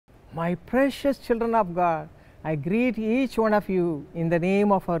My precious children of God, I greet each one of you in the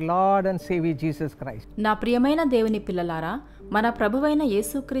name of our Lord and Savior Jesus Christ. నా ప్రియమైన దేవుని పిల్లలారా, మన ప్రభువైన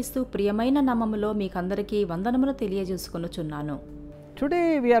యేసుక్రీస్తు ప్రియమైన నామములో మీకందరికీ వందనములు తెలియజేసుకొనుచున్నాను. Today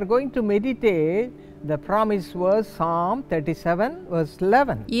we are going to meditate the promised verse Psalm 37 verse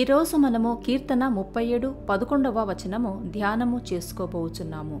 11. ఈ రోజు మనము కీర్తన 37:11వ వచనము ధ్యానము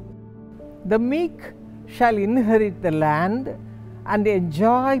చేసుకోబోచున్నాము. The meek shall inherit the land and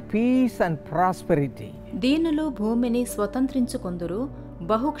enjoy peace and prosperity. దీనులు భూమిని స్వతంత్రించుకొందురు,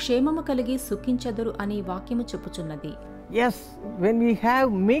 బహుక్షేమము కలిగి సుఖించెదరు అని వాక్యము చెప్పుచున్నది. Yes, when we have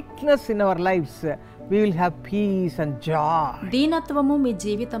meekness in our lives, we will have peace and joy. దీనత్వము మీ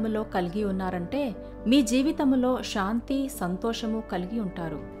జీవితములో కలిగి ఉన్నారంటే మీ జీవితములో శాంతి సంతోషము కలిగి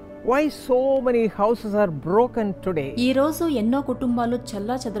ఉంటారు. Why so many houses are broken today? ఈ రోజు ఎన్నో కుటుంబాలు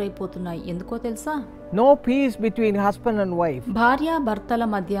చెల్లాచెదరైపోతున్నాయి. ఎందుకో తెలుసా? No peace between husband and wife. భార్య భర్తల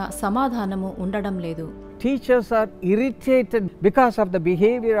మధ్య సమాధానము ఉండడం లేదు. Teachers are irritated because of the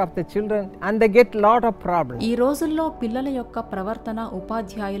behavior of the children and they get lot of problems. ఈ రోజుల్లో పిల్లల యొక్క ప్రవర్తన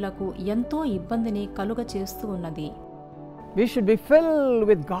ఉపాధ్యాయులకు ఎంతో ఇబ్బందిని కలుగ చేస్తూ ఉన్నది. We should be filled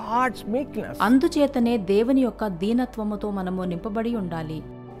with God's meekness. అందుచేతనే దేవుని యొక్క దీనత్వముతో మనము నింపబడి ఉండాలి.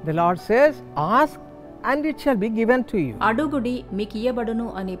 The Lord says, ask and it shall be given to you. అడుగుడి మీకు ఇయ్యబడును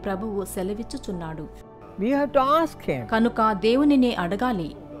అని ప్రభువు సెలవిచ్చుచున్నాడు. We have to ask him. కనుక దేవునిని అడగాలి.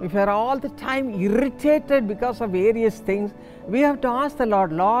 If you are all the time irritated because of various things, we have to ask the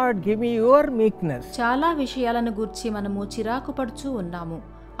Lord, Lord, give me your meekness. చాలా విషయాలను గూర్చి మనము చిరాకు పడుచూ ఉన్నాము.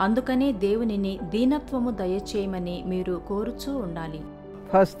 అందుకనే దేవునిని దీనత్వము దయచేయమని మీరు కోరుచూ ఉండాలి.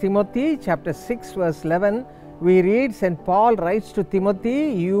 1 Timothy chapter 6 verse 11, we read St. Paul writes to Timothy,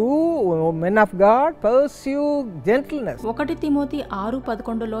 you men of God pursue gentleness. 1 Timothy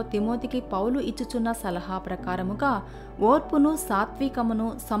 6:11లో తిమోతికి పౌలు ఇచ్చుచున్న సలహా ప్రకారముగా ఓర్పును సాత్వికమును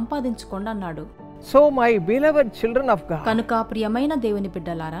సంపాదించుకోండి అన్నాడు. So my beloved children of God, కనుక ప్రియమైన దేవుని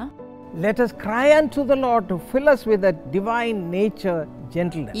బిడ్డలారా, let us cry unto the Lord to fill us with that divine nature,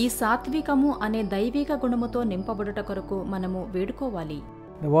 gentleness. ఈ సాత్వికము అనే దైవిక గుణముతో నింపబడుట కొరకు మనము వేడుకోవాలి.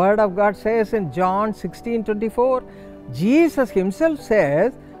 The word of God says in John 16:24, Jesus himself says,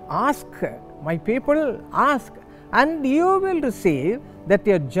 ask, my people, ask, and you will receive, that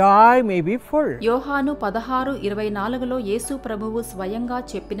your joy may be full. యోహాను 16:24లో యేసు ప్రభువు స్వయంగా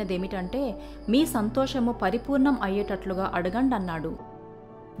చెప్పినదేమిటంటే, మీ సంతోషము పరిపూర్ణం అయ్యేటట్లుగా అడగండి అన్నాడు.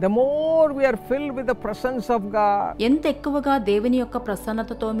 The more we are filled with the presence of God, ఎంత ఎక్కువగా దేవుని యొక్క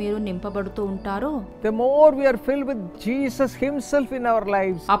ప్రసన్నతతో మీరు నింపబడుతూ ఉంటారో, the more we are filled with Jesus himself in our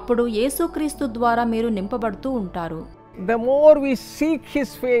lives, అప్పుడు యేసుక్రీస్తు ద్వారా మీరు నింపబడుతూ ఉంటారు. the more we seek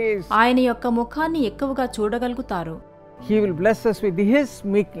his face, ఆయన యొక్క ముఖాన్ని ఎక్కువగా చూడగలుగుతారు. he will bless us with his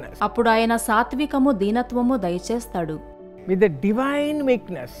meekness, అప్పుడు ఆయన సాత్వికము దీనత్వము దయచేస్తాడు. with the divine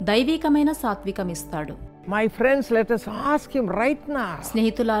meekness. దైవికమైన సాత్వికం ఇస్తాడు. My friends, let us ask him right now.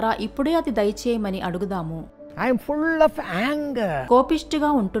 స్నేహితులారా, ఇప్పుడే అది దయచేయమని అడుగుదాము. I am full of anger,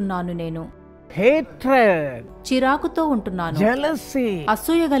 కోపిష్టిగా ఉంటున్నాను, నేను hatred, చిరాకుతో ఉంటున్నాను, jealousy.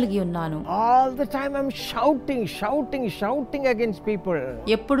 అసూయ కలిగి ఉన్నాను. All the time I'm shouting against people.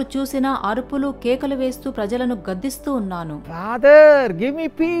 ఎప్పుడు చూసినా అరుపులు కేకలు వేస్తూ ప్రజలను గద్దిస్తూ ఉన్నాను. Father, give me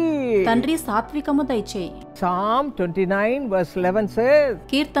peace. తండ్రి, సాత్వికము దయచేయి. Psalm 29 verse 11 says,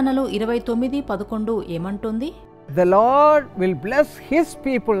 కీర్తనలు 29:11 ఏమంటుంది? the Lord will bless his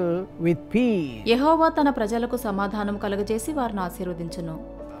people with peace. యెహోవా తన ప్రజలకు సమాధానం కలుగజేసి వారిని ఆశీర్వదించును.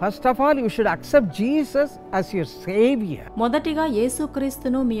 First of all, you should accept Jesus as your savior. మొదటిగా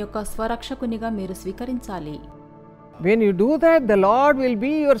యేసుక్రీస్తును మీ యొక్క స్వరక్షకునిగా మీరు స్వీకరించాలి. When you do that, the Lord will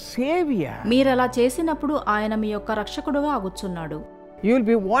be your savior. మీరలా చేసినప్పుడు ఆయన మీ యొక్క రక్షకుడుగా అగుచున్నాడు. You will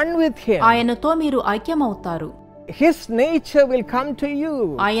be one with him. ఆయనతో మీరు ఐక్యమవుతారు. His nature will come to you.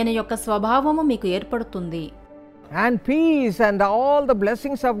 ఆయన యొక్క స్వభావము మీకు ఏర్పడుతుంది. And peace and all the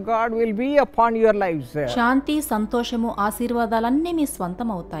blessings of God will be upon your lives. శాంతి సంతోషము ఆశీర్వాదాలన్నీ మీ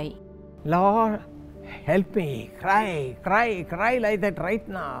స్వంతమవుతాయి. Lord, help me. Cry like that right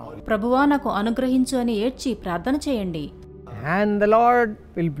now. ప్రభువా, నాకు అనుగ్రహించు అని ఏడ్చి ప్రార్థన చేయండి. And the Lord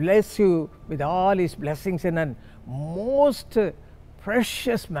will bless you with all his blessings in a most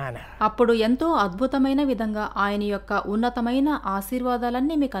precious manner. అప్పుడు ఎంతో అద్భుతమైన విధంగా ఆయన యొక్క ఉన్నతమైన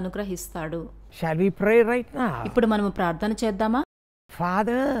ఆశీర్వాదాలన్నీ మీకు అనుగ్రహిస్తాడు. Shall we pray right now? ఇప్పుడు మనము ప్రార్థన చేద్దామా?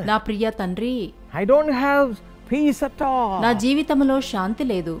 Father, నా ప్రియ తండ్రి, I don't have peace at all. నా జీవితములో శాంతి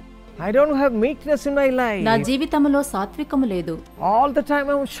లేదు. I don't have meekness in my life. నా జీవితములో సాత్వికము లేదు. All the time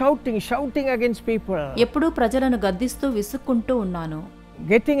I'm shouting against people. ఎప్పుడూ ప్రజలను గద్దిస్తూ విసుక్కుంటూ ఉన్నాను.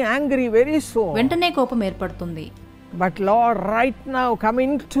 Getting angry very soon. వెంటనే కోపం ఏర్పడుతుంది. But Lord, right now come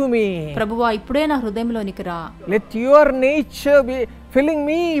into me. ప్రభువా, ఇప్పుడే నా హృదయంలోనికి రా. Let your nature be filling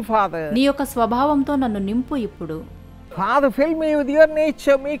me, Father. నీ యొక్క స్వభావంతో నన్ను నింపు ఇప్పుడు. Father, fill me with your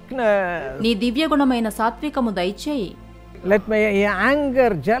nature, meekness. నీ దివ్య గుణమైన సాత్వికము దయచేయి. Let my anger,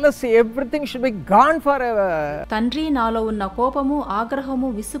 jealousy, everything should be gone forever. తండ్రి, నాలో ఉన్న కోపము, ఆగ్రహము,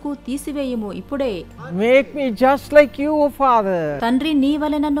 విసుగు తీసివేయుము ఇప్పుడే. Make me just like you, O Father. తండ్రి, నీ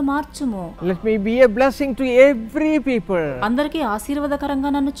వలె నన్ను మార్చుము. Let me be a blessing to every people. అందరికీ ఆశీర్వాదకరంగా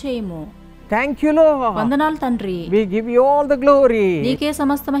నన్ను చేయుము. Thank you, Lord. వందనాలు తండ్రి. We give you all the glory. నీకే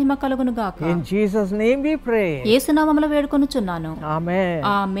సమస్త మహిమ కలుగును గాక. In Jesus' name we pray. యేసు నామములో వేడుకొనుచున్నాను. Amen.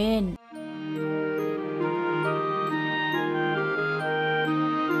 ఆమేన్.